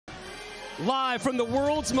Live from the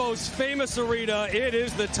world's most famous arena, it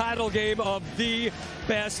is the title game of the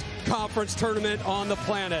best conference tournament on the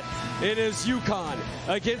planet. It is UConn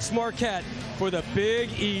against Marquette for the Big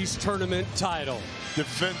East tournament title.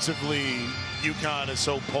 Defensively, UConn is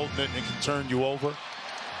so potent and can turn you over.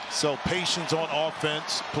 So patience on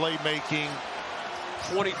offense, playmaking.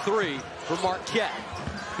 23 for Marquette.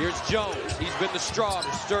 Here's Jones. He's been the straw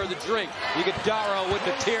to stir the drink. Iguodaro with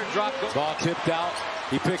the teardrop. Ball tipped out.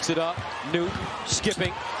 He picks it up. Newton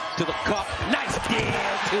skipping to the cup. Nice deal.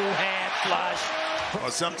 Two-hand flush.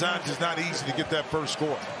 Well, sometimes it's not easy to get that first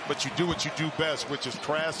score, but you do what you do best, which is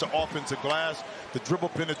crash the offensive glass. The dribble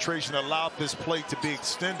penetration allowed this play to be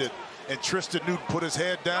extended, and Tristan Newton put his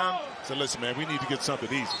head down. So listen, man, we need to get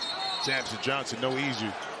something easy. Samson Johnson, no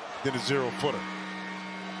easier than a zero-footer.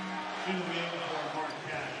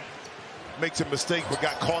 Makes a mistake but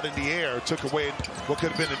got caught in the air, took away what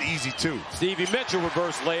could have been an easy two. Stevie Mitchell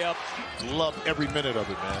reverse layup. Love every minute of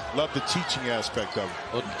it, man. Love the teaching aspect of it.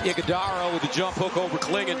 Well, Iguodaro with the jump hook over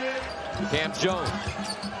Klingon. Cam Jones.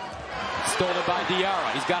 Stolen by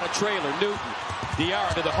Diarra. He's got a trailer. Newton.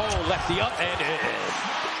 Diarra to the hole. Lefty up and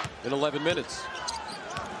in 11 minutes.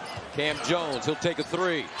 Cam Jones. He'll take a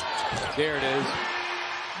three. There it is.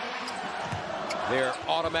 Their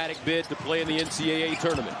automatic bid to play in the NCAA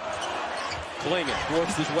tournament. Klingon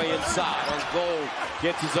forced his way inside on goal.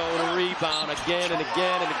 Gets his own rebound again and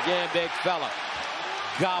again and again. Big fella.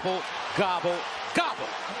 Gobble, gobble, gobble.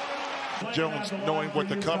 Jones knowing what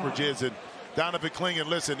the coverage is. And Donovan Klingon,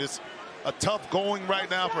 listen, it's a tough going right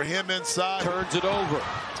now for him inside. Turns it over.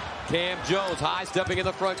 Cam Jones high stepping in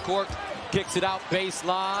the front court. Kicks it out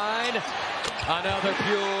baseline. Another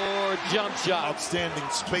pure jump shot. Outstanding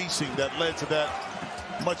spacing that led to that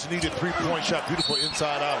much needed three-point shot. Beautiful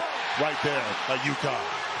inside out right there by UConn.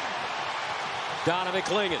 Donovan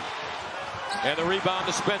Klingon. And the rebound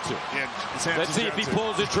to Spencer. Let's see if he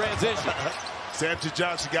pulls in transition. Samson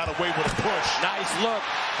Johnson got away with a push. Nice look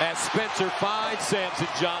as Spencer finds Samson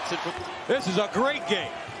Johnson. This is a great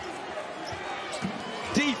game.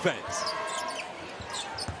 Defense.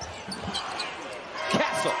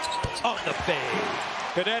 Castle on the fade.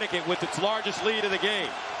 Connecticut with its largest lead of the game.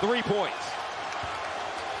 3 points.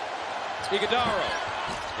 Iguodaro.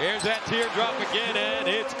 Here's that teardrop again, and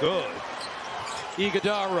it's good.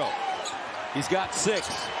 Iguodaro. He's got 6.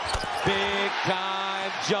 Big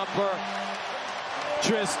time jumper.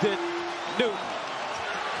 Tristan Newton.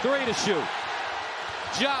 3 to shoot.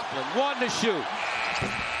 Joplin 1 to shoot.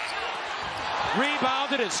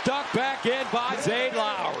 Rebounded and stuck back in by Zane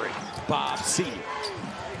Lowry. Bob Senior.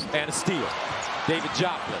 And a steal. David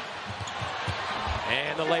Joplin.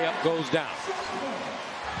 And the layup goes down.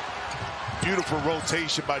 Beautiful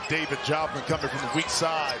rotation by David Joplin coming from the weak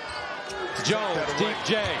side. Jones, deep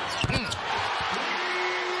J.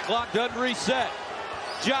 Clock doesn't reset.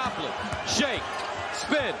 Joplin, shake,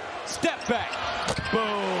 spin, step back.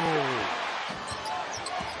 Boom.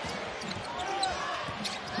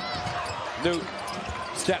 Newton,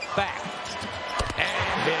 step back.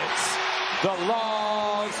 And hits the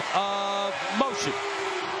laws of motion.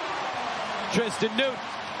 Tristan Newton.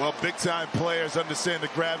 Well, big-time players understand the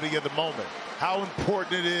gravity of the moment. How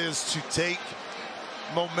important it is to take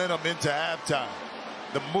momentum into halftime.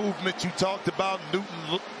 The movement you talked about,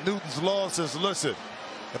 Newton's law says, listen,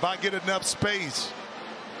 if I get enough space,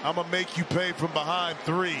 I'm going to make you pay from behind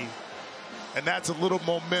 3. And that's a little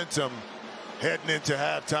momentum heading into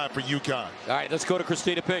halftime for UConn. All right, let's go to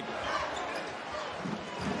Christina Pink.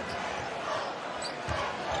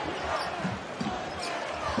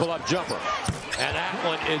 Pull-up jumper. And that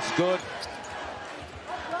one is good.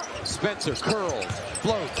 Spencer curls,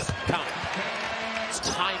 floats, count. His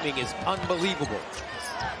timing is unbelievable.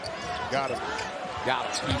 Got him.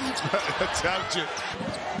 Got him.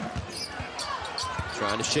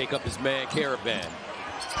 Trying to shake up his man, Caravan.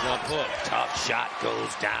 One hook, tough shot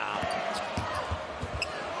goes down.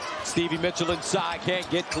 Stevie Mitchell inside, can't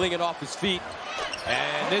get Klingon off his feet.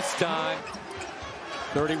 And this time,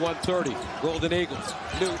 31-30, Golden Eagles.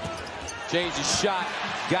 Newton. Changed his shot,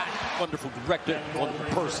 got wonderful director, wonderful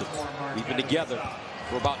person. We've been together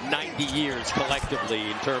for about 90 years collectively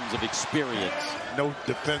in terms of experience. No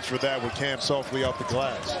defense for that with Cam softly off the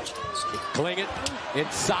glass. Klingon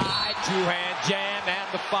inside, two-hand jam,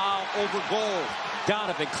 and the foul over goal.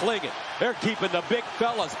 Donovan Klingon, they're keeping the big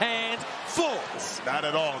fella's hands full. Not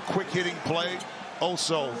at all. Quick hitting play.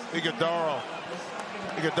 Also, Iguodaro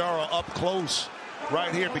up close.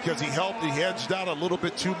 Right here because he helped. He hedged out a little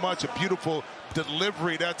bit too much. A beautiful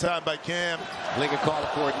delivery that time by Cam. Klingon calling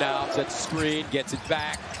for it now. Sets the screen. Gets it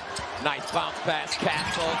back. Nice bounce pass.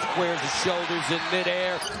 Castle squares his shoulders in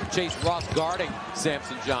midair. Chase Ross guarding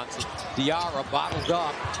Samson Johnson. Diarra bottled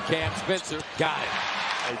up. Cam Spencer got it.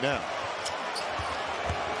 Right now.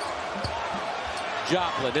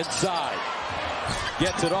 Joplin inside.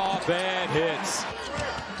 Gets it off and hits.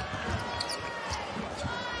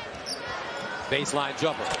 Baseline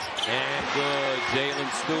jumper. And good.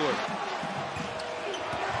 Jalen Stewart.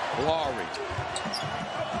 Laurie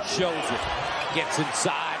shows it. Gets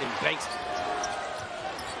inside and banks it.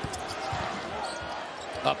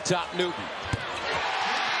 Up top, Newton.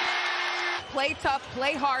 Play tough,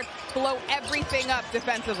 play hard, blow everything up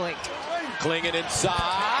defensively. Klingen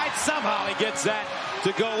inside. Somehow he gets that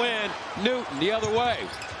to go in. Newton the other way.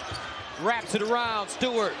 Wraps it around.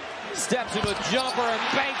 Stewart steps into a jumper and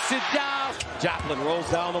banks it down. Joplin rolls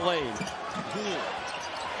down the lane.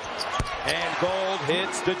 And Gold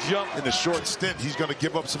hits the jump. In the short stint, he's going to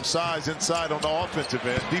give up some size inside on the offensive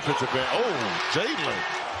end, defensive end. Oh, Jalen.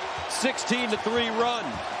 16-3 run.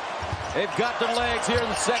 They've got the legs here in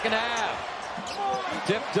the second half.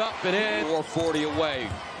 Tipped up and in. 440 away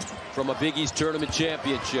from a Big East tournament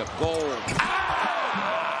championship. Gold.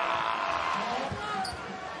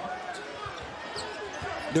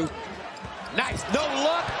 Newton. Nice. No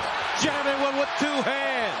luck. Jamming one with two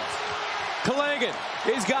hands. Klingen.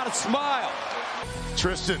 He's got a smile.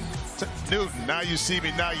 Tristan Newton. Now you see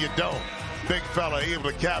me, now you don't. Big fella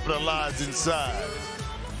able to capitalize inside.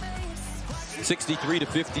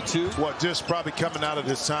 63-52. Well, just probably coming out of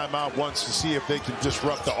this timeout wants to see if they can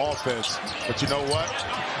disrupt the offense. But you know what?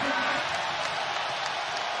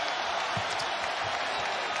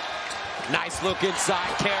 Nice look inside.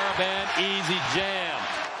 Caravan. Easy jam.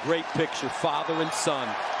 Great picture. Father and son.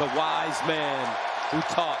 The wise man who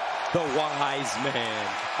taught the wise man.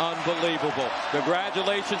 Unbelievable.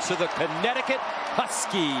 Congratulations to the Connecticut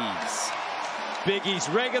Huskies. Big East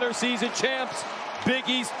regular season champs. Big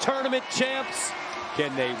East tournament champs.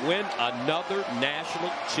 Can they win another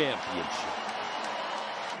national championship?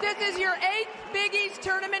 This is your 8th Big East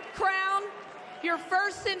tournament crown, your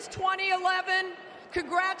first since 2011.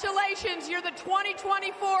 Congratulations, you're the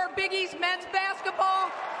 2024 Big East men's basketball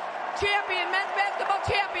champions.